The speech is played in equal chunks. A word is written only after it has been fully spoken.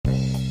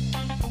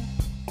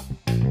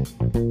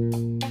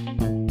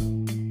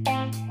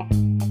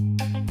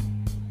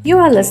You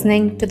are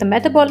listening to the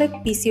Metabolic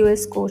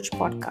PCOS Coach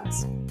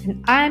podcast,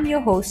 and I am your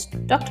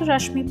host, Dr.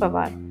 Rashmi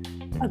Pawar,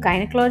 a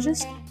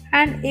gynecologist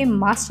and a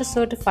master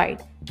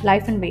certified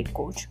life and weight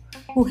coach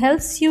who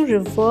helps you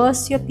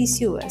reverse your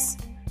PCOS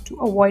to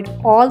avoid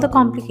all the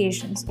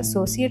complications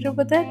associated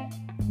with it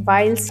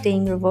while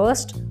staying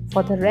reversed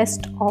for the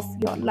rest of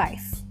your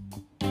life.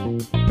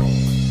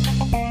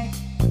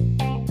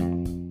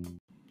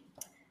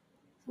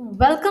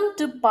 Welcome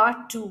to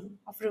part 2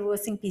 of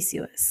reversing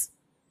PCOS.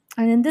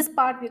 And in this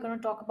part, we're going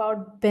to talk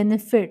about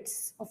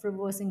benefits of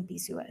reversing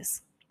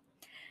PCOS.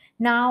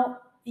 Now,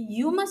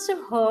 you must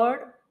have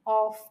heard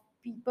of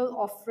people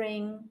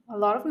offering a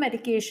lot of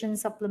medication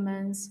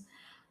supplements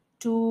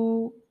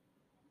to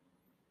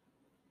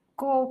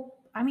go.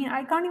 I mean,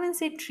 I can't even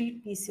say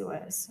treat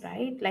PCOS,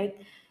 right?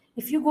 Like,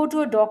 if you go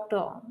to a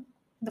doctor,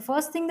 the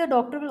first thing the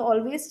doctor will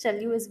always tell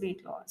you is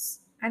weight loss,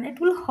 and it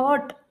will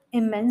hurt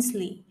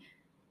immensely,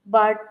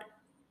 but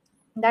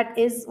that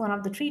is one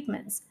of the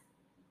treatments.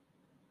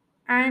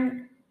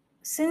 And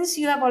since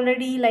you have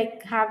already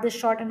have this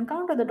short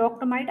encounter, the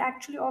doctor might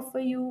actually offer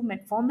you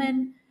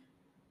metformin.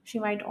 She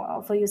might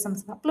offer you some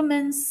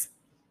supplements,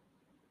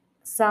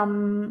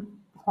 some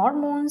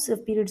hormones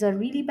if periods are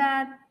really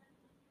bad.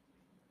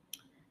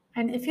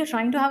 And if you're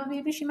trying to have a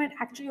baby, she might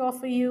actually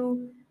offer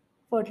you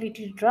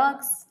fertility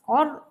drugs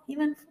or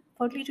even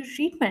fertility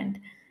treatment.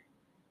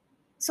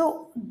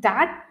 So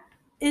that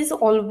is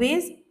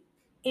always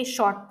a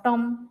short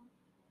term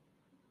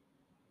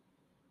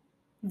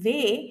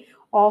way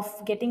of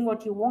getting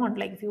what you want.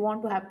 Like if you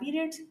want to have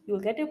periods, you'll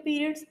get your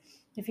periods.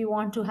 If you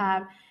want to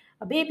have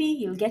a baby,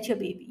 you'll get your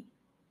baby.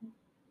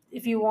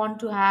 If you want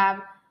to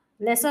have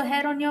lesser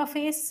hair on your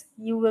face,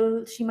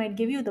 she might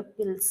give you the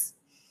pills,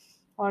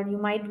 or you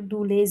might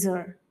do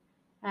laser.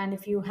 And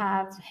if you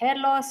have hair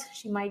loss,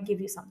 she might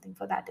give you something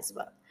for that as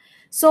well.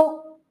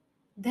 So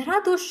there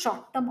are those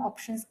short term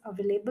options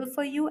available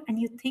for you, and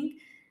you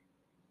think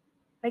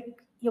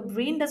your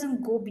brain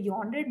doesn't go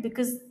beyond it,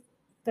 because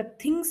the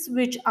things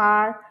which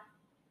are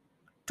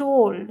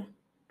told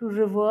to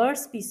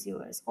reverse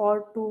PCOS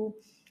or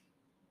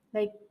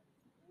like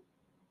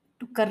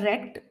to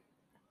correct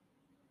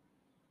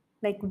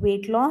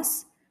weight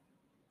loss,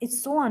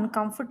 it's so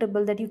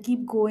uncomfortable that you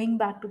keep going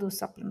back to those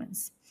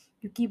supplements.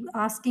 You keep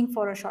asking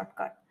for a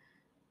shortcut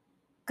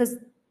because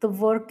the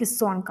work is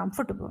so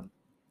uncomfortable.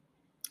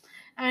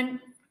 And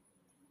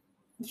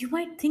you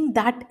might think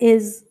that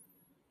is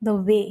the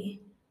way,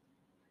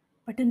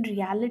 but in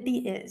reality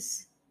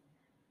is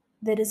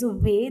there is a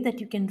way that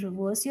you can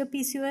reverse your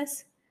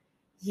PCOS.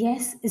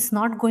 Yes, it's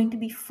not going to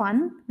be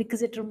fun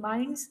because it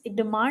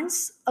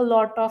demands a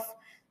lot of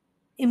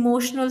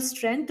emotional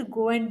strength to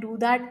go and do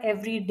that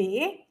every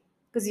day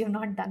because you've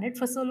not done it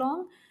for so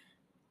long.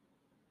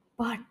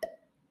 But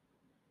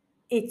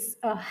it's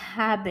a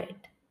habit.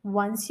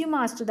 Once you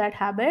master that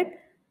habit,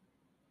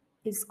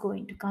 it's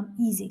going to come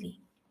easily.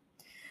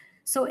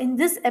 So, in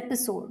this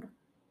episode,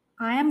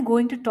 I am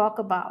going to talk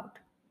about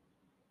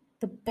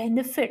the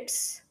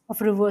benefits of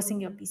reversing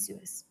your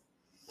PCOS.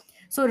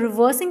 So,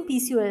 reversing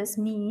PCOS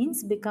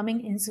means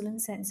becoming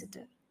insulin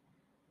sensitive.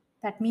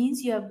 That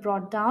means you have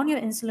brought down your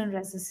insulin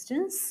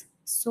resistance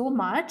so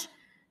much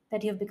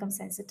that you have become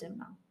sensitive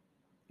now,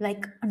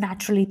 like a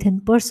naturally thin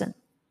person.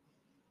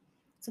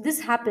 So, this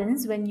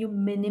happens when you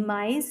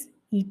minimize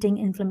eating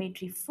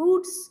inflammatory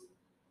foods,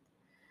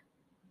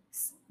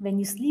 when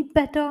you sleep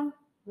better,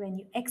 when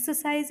you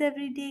exercise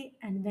every day,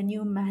 and when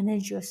you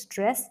manage your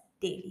stress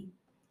daily.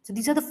 So,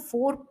 these are the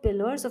 4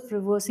 pillars of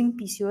reversing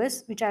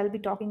PCOS, which I'll be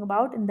talking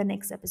about in the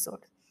next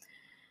episode.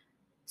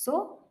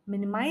 So,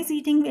 minimize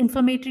eating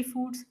inflammatory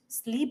foods,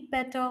 sleep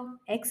better,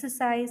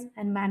 exercise,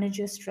 and manage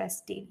your stress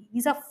daily.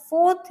 These are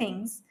 4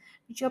 things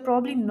which you're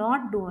probably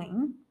not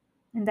doing,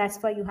 and that's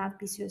why you have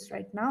PCOS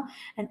right now.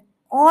 And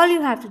all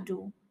you have to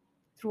do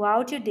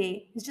throughout your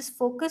day is just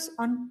focus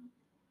on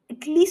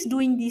at least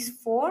doing these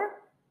 4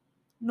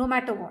 no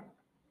matter what.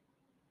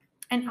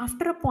 And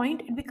after a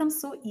point, it becomes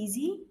so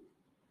easy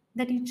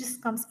that it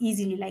just comes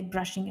easily, like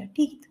brushing your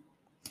teeth.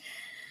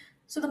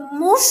 So,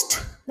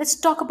 let's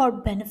talk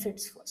about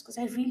benefits first, because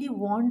I really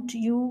want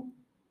you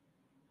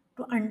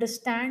to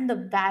understand the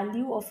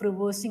value of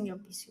reversing your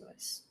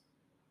PCOS.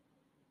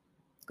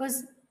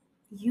 Because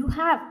you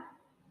have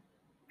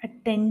a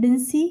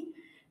tendency,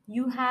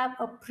 you have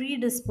a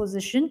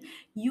predisposition,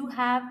 you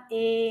have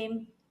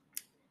a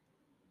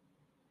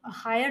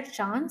higher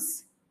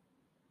chance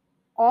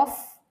of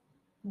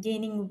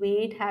gaining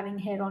weight, having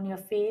hair on your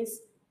face,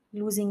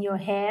 losing your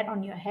hair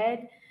on your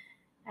head,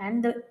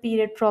 and the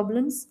period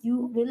problems.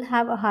 You will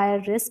have a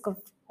higher risk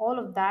of all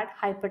of that: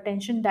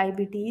 hypertension,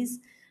 diabetes,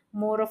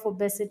 more of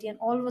obesity, and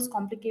all those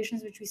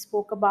complications which we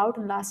spoke about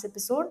in last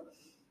episode.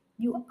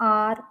 You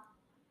are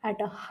at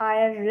a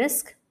higher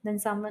risk than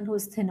someone who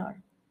is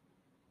thinner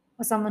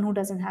or someone who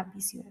doesn't have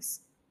PCOS.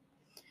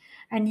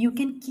 And you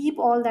can keep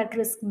all that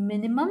risk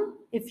minimum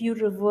if you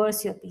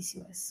reverse your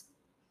PCOS.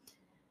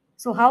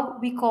 So, how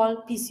we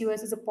call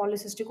PCOS is a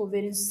polycystic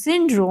ovarian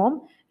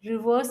syndrome,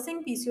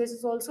 Reversing PCOS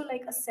is also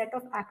like a set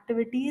of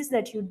activities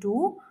that you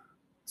do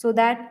so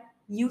that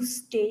you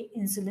stay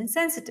insulin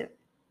sensitive.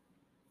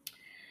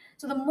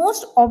 So, the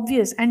most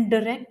obvious and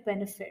direct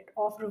benefit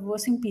of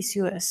reversing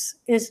PCOS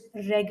is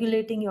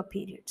regulating your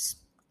periods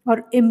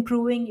or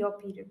improving your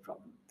period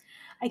problem.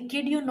 I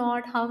kid you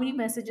not, how many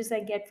messages I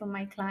get from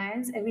my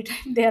clients every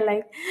time they're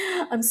like,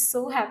 I'm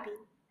so happy.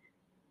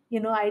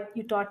 You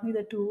taught me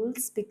the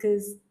tools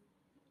because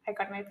I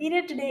got my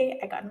period today.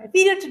 I got my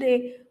period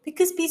today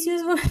because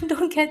PCOS women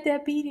don't get their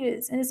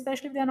periods, and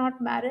especially if they're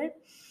not married,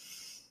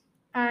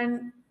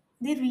 and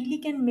they really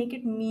can make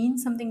it mean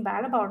something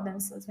bad about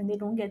themselves when they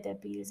don't get their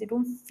periods. They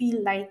don't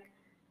feel like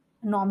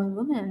a normal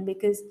woman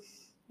because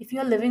if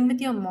you're living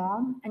with your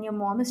mom and your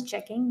mom is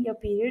checking your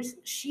periods,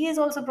 she is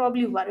also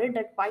probably worried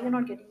that why you're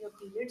not getting your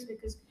periods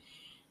because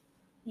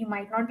you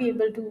might not be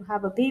able to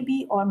have a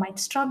baby or might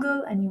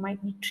struggle and you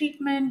might need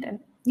treatment. And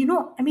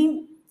I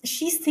mean,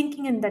 she's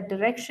thinking in that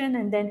direction,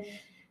 and then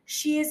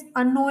she is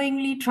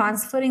unknowingly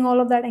transferring all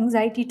of that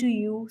anxiety to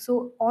you,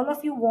 so all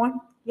of you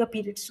want your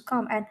periods to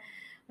come. And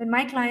when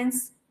my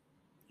clients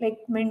like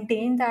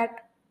maintain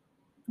that,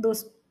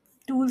 those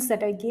tools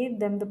that I gave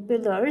them, the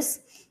pillars,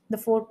 the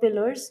four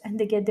pillars, and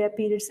they get their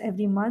periods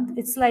every month,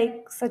 it's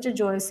like such a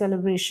joyous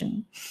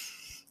celebration.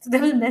 So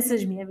they will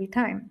message me every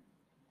time.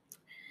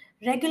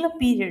 Regular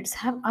periods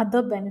have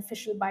other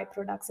beneficial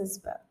byproducts as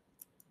well.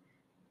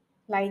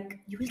 Like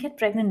you will get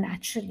pregnant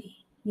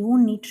naturally, you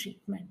won't need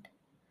treatment.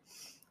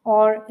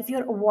 Or if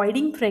you're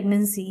avoiding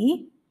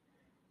pregnancy,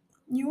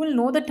 you will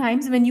know the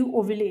times when you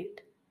ovulate,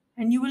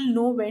 and you will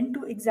know when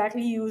to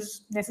exactly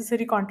use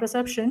necessary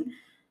contraception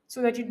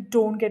so that you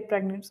don't get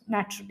pregnant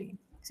naturally.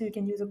 So you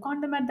can use a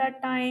condom at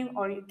that time,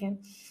 or you can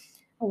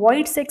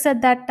avoid sex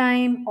at that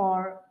time,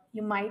 or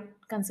you might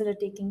consider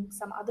taking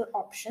some other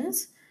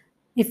options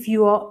if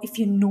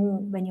you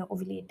know when you're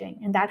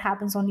ovulating, and that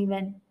happens only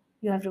when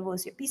you have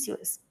reversed your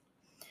PCOS.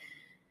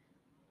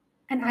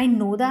 And I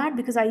know that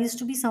because I used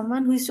to be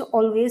someone who used to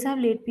always have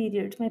late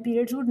periods. My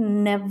periods would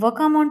never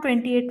come on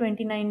 28,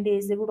 29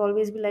 days. They would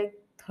always be like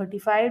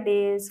 35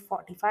 days,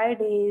 45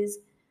 days.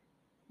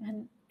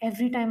 And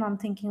every time I'm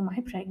thinking, am I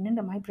pregnant?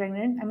 Am I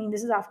pregnant? I mean,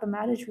 this is after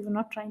marriage. We were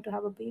not trying to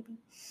have a baby.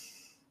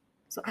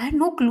 So I had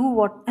no clue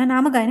what, and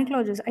I'm a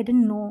gynecologist. I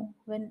didn't know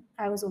when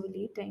I was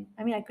ovulating.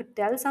 I mean, I could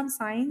tell some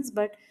signs,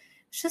 but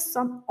it's just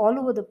some all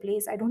over the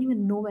place. I don't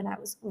even know when I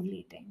was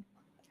ovulating.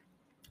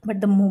 But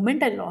the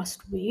moment I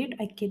lost weight,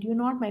 I kid you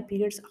not, my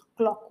periods are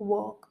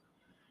clockwork.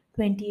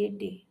 28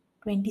 day,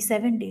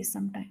 27 days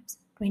sometimes.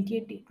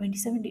 28 day,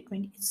 27 day,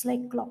 20. It's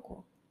like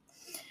clockwork.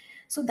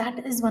 So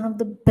that is one of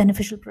the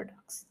beneficial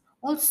products.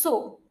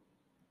 Also,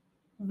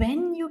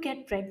 when you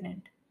get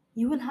pregnant,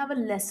 you will have a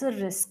lesser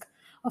risk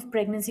of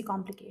pregnancy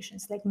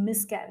complications like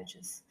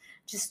miscarriages,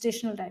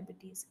 gestational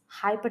diabetes,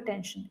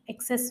 hypertension,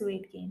 excess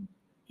weight gain,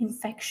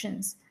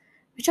 infections,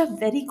 which are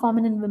very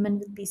common in women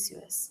with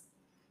PCOS.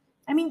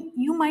 I mean,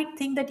 you might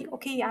think that,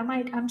 okay,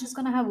 I'm just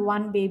going to have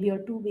one baby or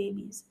two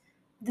babies.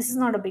 This is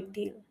not a big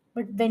deal.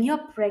 But when you're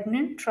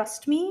pregnant,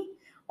 trust me,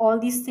 all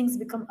these things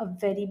become a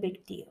very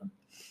big deal.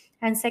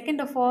 And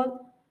second of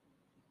all,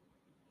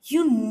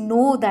 you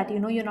know that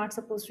you're not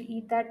supposed to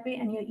eat that way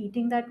and you're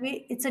eating that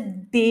way. It's a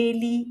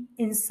daily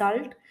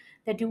insult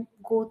that you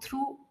go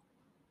through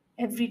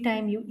every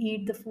time you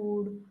eat the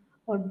food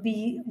or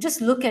be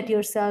just look at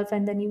yourself,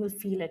 and then you will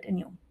feel it in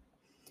you.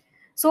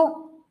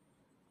 So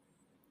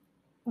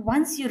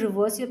once you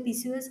reverse your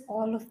PCOS,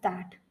 all of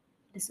that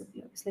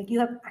disappears. Like you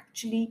have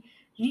actually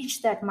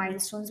reached that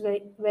milestones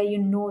where you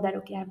know that,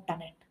 okay, I've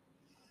done it.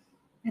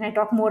 And I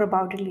talk more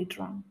about it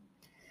later on.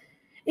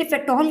 If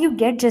at all you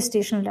get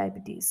gestational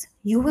diabetes,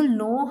 you will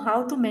know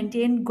how to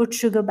maintain good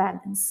sugar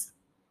balance.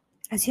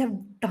 As you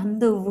have done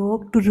the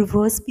work to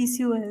reverse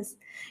PCOS,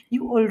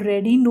 you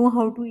already know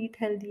how to eat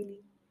healthily.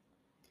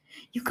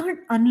 You can't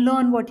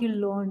unlearn what you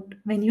learned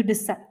when you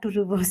decide to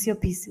reverse your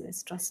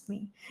PCOS. Trust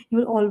me. You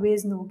will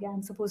always know, okay,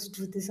 I'm supposed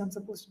to do this, I'm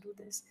supposed to do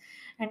this.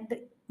 And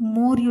the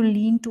more you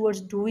lean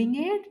towards doing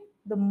it,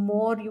 the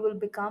more you will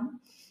become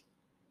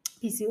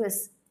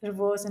PCOS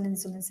reverse and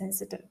insulin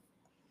sensitive.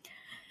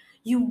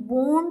 You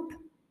won't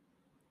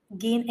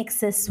gain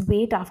excess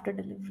weight after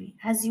delivery,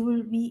 as you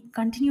will be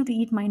continue to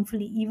eat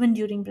mindfully even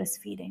during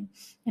breastfeeding,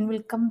 and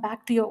will come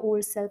back to your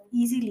old self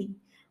easily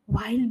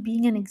while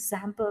being an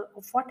example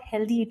of what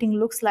healthy eating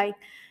looks like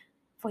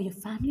for your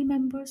family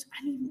members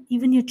and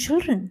even your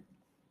children.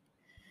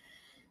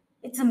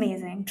 It's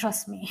amazing,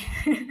 trust me.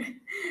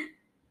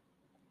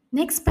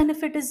 Next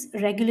benefit is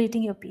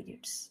regulating your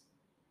periods.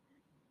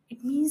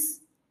 It means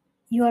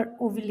you are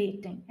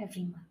ovulating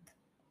every month.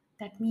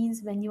 That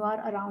means when you are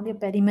around your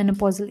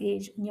perimenopausal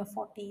age in your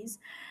 40s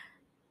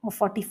or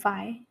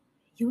 45,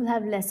 you will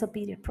have lesser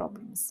period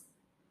problems.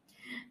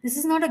 This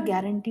is not a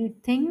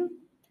guaranteed thing,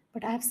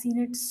 but I have seen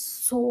it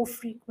so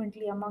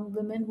frequently among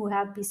women who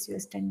have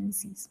PCOS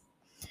tendencies.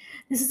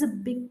 This is a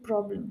big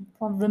problem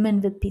for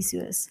women with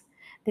PCOS.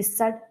 They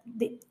start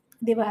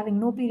they were having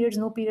no periods,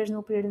 no periods,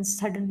 no periods, and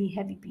suddenly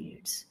heavy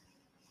periods.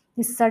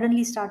 They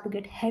suddenly start to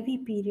get heavy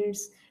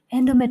periods,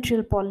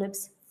 endometrial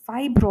polyps,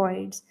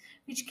 fibroids,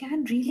 which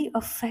can really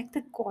affect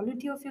the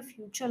quality of your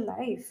future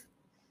life.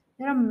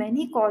 There are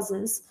many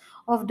causes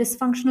of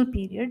dysfunctional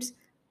periods.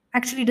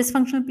 Actually,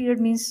 dysfunctional period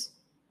means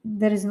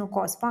there is no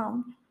cause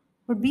found.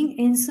 But being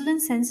insulin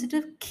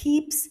sensitive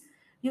keeps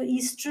your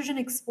estrogen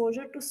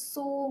exposure to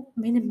so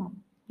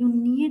minimum. You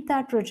need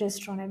that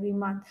progesterone every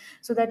month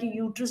so that your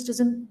uterus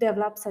doesn't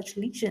develop such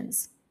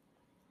lesions.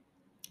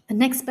 The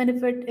next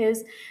benefit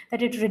is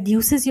that it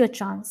reduces your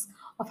chance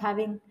of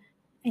having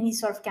any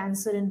sort of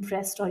cancer in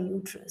breast or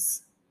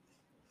uterus.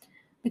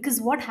 Because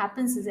what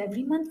happens is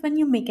every month when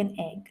you make an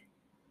egg,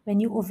 when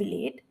you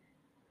ovulate,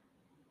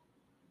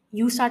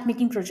 you start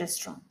making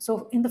progesterone.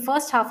 So in the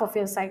first half of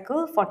your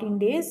cycle, 14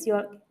 days,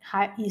 you're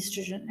high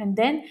estrogen, and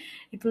then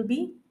it will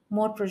be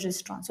more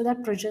progesterone. So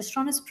that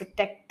progesterone is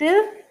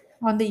protective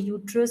on the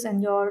uterus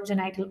and your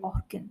genital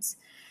organs.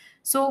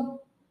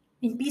 So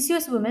in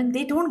PCOS women,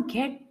 they don't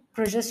get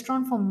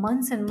progesterone for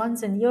months and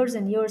months and years.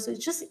 So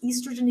it's just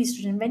estrogen,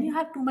 estrogen. When you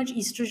have too much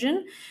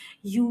estrogen,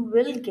 you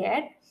will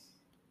get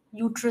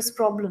uterus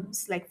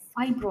problems like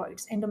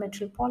fibroids,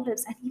 endometrial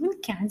polyps, and even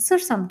cancer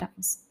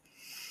sometimes.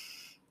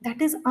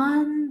 That is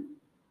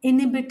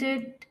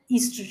uninhibited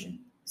estrogen,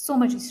 so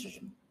much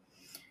estrogen.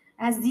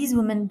 As these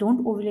women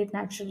don't ovulate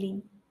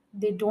naturally,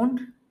 they don't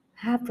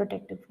have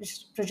protective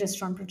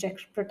progesterone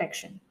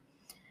protection,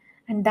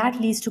 and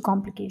that leads to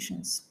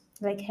complications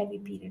like heavy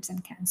periods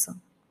and cancer.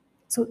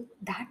 So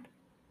that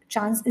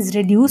chance is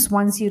reduced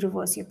once you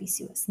reverse your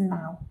PCOS.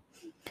 Now,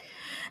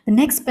 the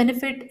next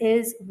benefit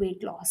is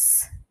weight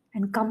loss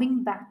and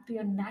coming back to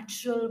your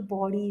natural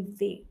body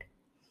weight.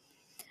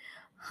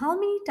 How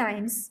many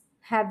times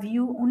have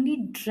you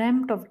only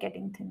dreamt of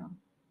getting thinner?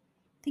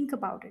 Think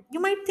about it. You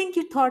might think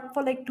you thought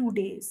for like 2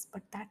 days,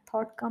 but that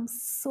thought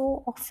comes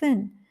so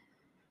often,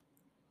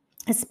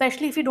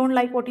 especially if you don't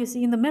like what you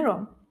see in the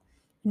mirror.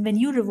 And when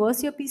you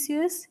reverse your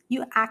PCOS,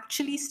 you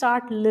actually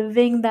start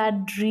living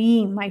that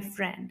dream, my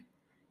friend.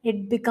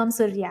 It becomes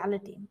a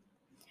reality.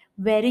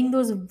 Wearing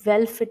those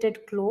well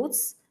fitted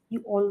clothes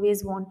you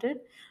always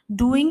wanted,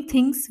 doing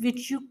things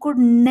which you could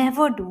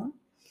never do,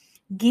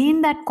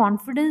 gain that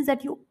confidence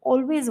that you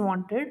always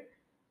wanted.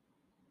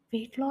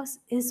 Weight loss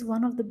is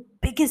one of the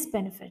biggest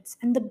benefits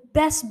and the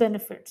best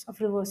benefits of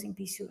reversing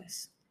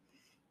PCOS.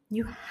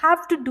 You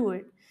have to do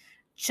it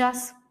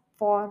just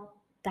for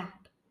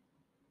that.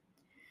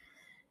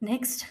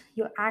 Next,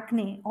 your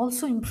acne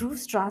also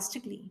improves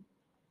drastically.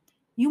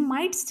 You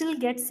might still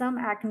get some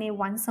acne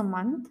once a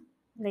month,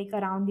 like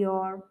around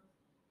your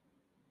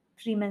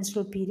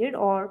premenstrual period,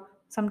 or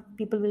some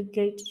people will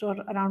get it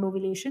around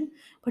ovulation,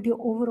 but your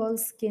overall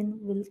skin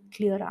will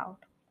clear out.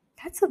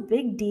 That's a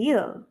big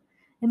deal.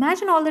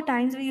 Imagine all the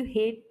times where you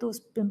hate those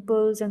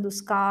pimples and those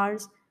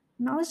scars.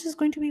 Now it's just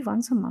going to be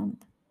once a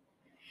month.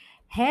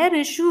 Hair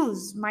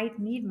issues might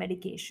need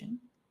medication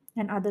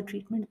and other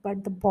treatment,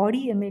 but the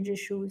body image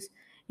issues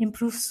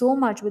improve so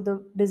much with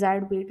the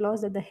desired weight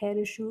loss that the hair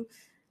issue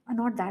are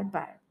not that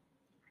bad.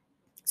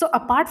 So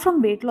apart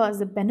from weight loss,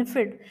 the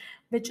benefits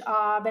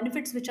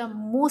which are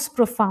most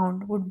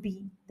profound would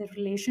be the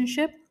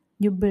relationship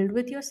you build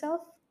with yourself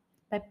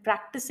by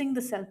practicing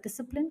the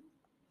self-discipline,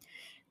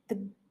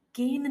 the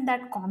gain in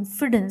that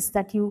confidence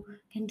that you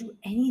can do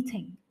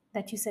anything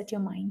that you set your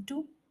mind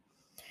to,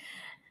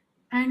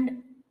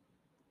 and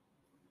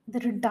the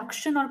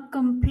reduction or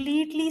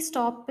completely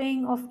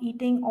stopping of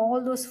eating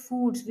all those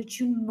foods which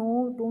you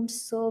know don't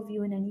serve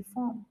you in any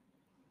form.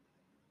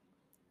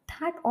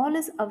 That all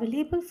is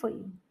available for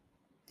you.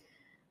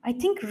 I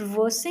think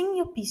reversing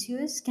your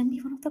PCOS can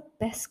be one of the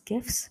best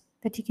gifts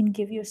that you can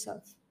give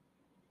yourself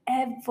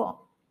ever.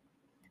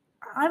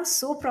 I'm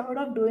so proud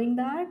of doing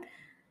that.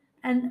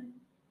 And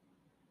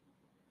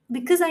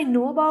because I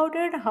know about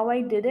it, how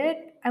I did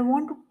it, I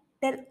want to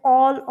tell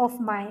all of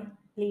my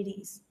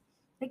ladies.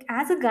 Like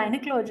as a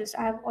gynecologist,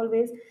 I have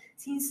always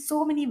seen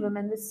so many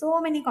women with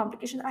so many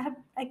complications.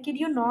 I kid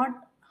you not,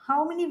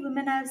 how many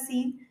women I have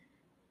seen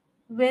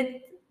with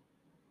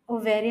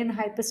ovarian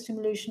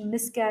hyperstimulation,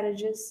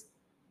 miscarriages,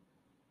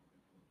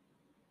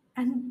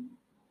 and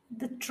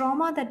the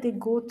trauma that they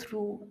go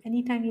through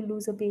anytime you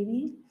lose a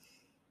baby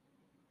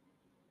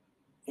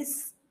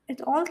is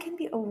it all can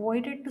be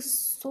avoided to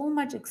so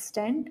much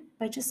extent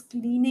by just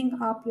cleaning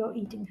up your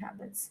eating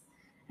habits.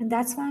 And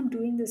that's why I'm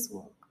doing this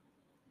work.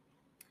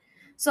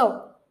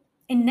 So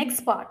in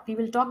next part we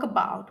will talk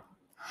about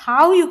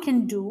how you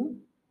can do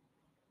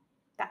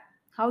that,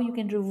 how you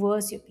can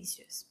reverse your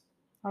PCOS.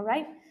 All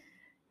right,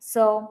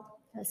 so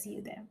I'll see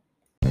you there.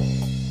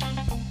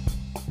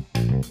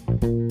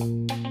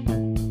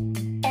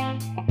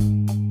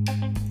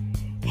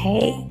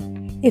 Hey,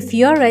 if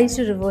you're ready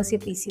to reverse your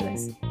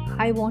PCOS,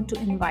 I want to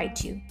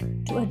invite you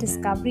to a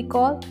discovery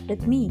call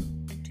with me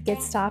to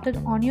get started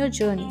on your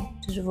journey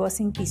to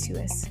reversing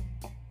PCOS,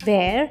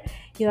 where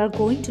you are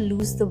going to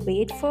lose the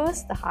weight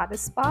first, the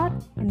hardest part,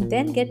 and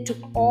then get to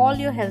all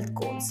your health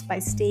goals by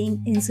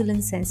staying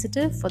insulin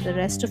sensitive for the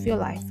rest of your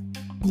life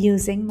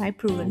using my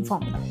proven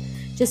formula.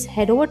 Just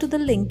head over to the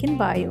link in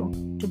bio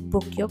to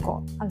book your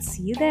call. I'll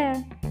see you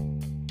there.